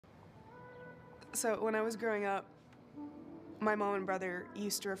So when I was growing up, my mom and brother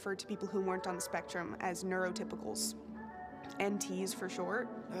used to refer to people who weren't on the spectrum as neurotypicals. NTs for short.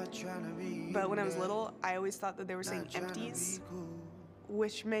 But when I was little, I always thought that they were saying empties,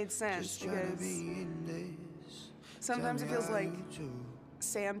 which made sense because sometimes it feels like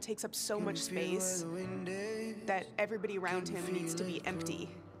Sam takes up so much space that everybody around him needs to be empty.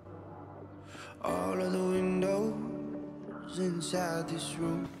 All of the windows inside this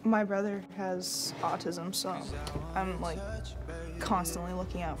room. My brother has autism, so I'm like constantly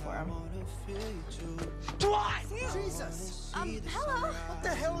looking out for him. What? Jesus! Hello? What the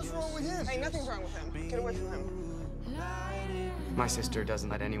hell is wrong with him? Hey, nothing's wrong with him. Get away from him. My sister doesn't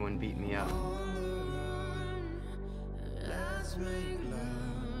let anyone beat me up. Let's make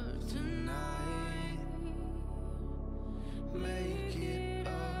love tonight. Make it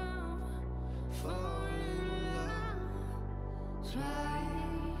up. Fall in love twice.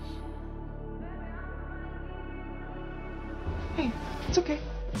 Hey, it's okay.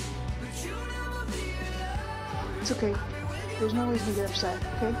 It's okay. There's no reason to get upset,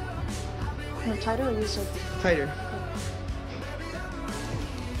 okay? No, tighter or looser? Tighter.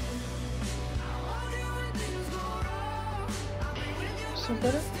 So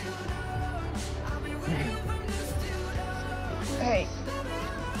better? Hey,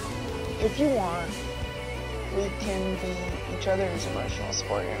 if you want, we can be each other's emotional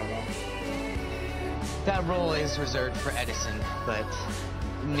support animal. That role is reserved for Edison, but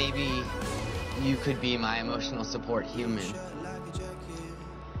maybe you could be my emotional support human.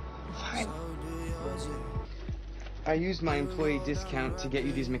 Fine. I used my employee discount to get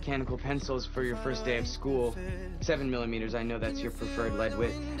you these mechanical pencils for your first day of school. 7mm, I know that's your preferred lead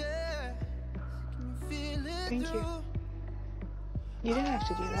width. Thank you. You didn't have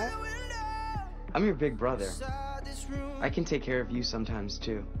to do that. I'm your big brother. I can take care of you sometimes,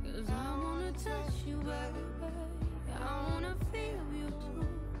 too.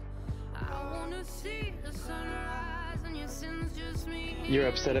 You're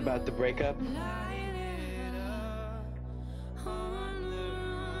upset about the breakup?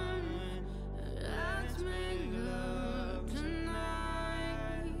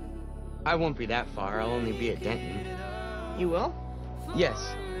 I won't be that far. I'll only be at Denton. You will?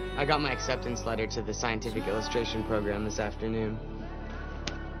 Yes. I got my acceptance letter to the scientific illustration program this afternoon.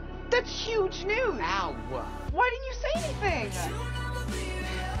 That's huge news! Ow! Why didn't you say anything?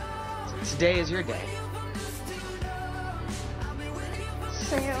 Today is your day.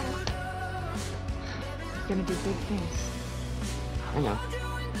 Sam. You're gonna do big things. I know.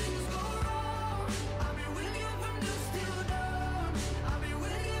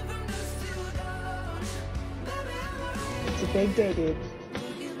 It's a big day, dude.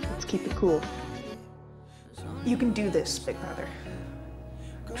 Let's keep it cool. You can do this, big brother.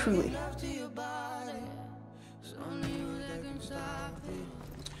 Truly.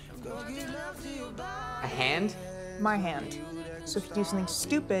 A hand? My hand. So if you do something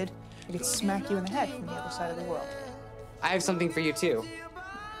stupid, I could smack you in the head from the other side of the world. I have something for you, too.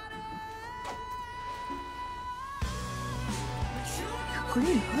 Your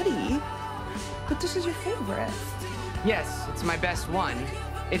green hoodie? But this is your favorite. Yes, it's my best one.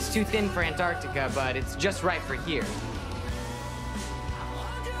 It's too thin for Antarctica, but it's just right for here.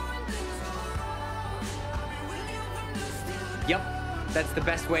 Yep, that's the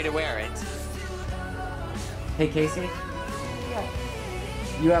best way to wear it. Hey, Casey? Yeah.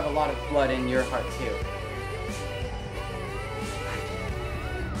 You have a lot of blood in your heart, too.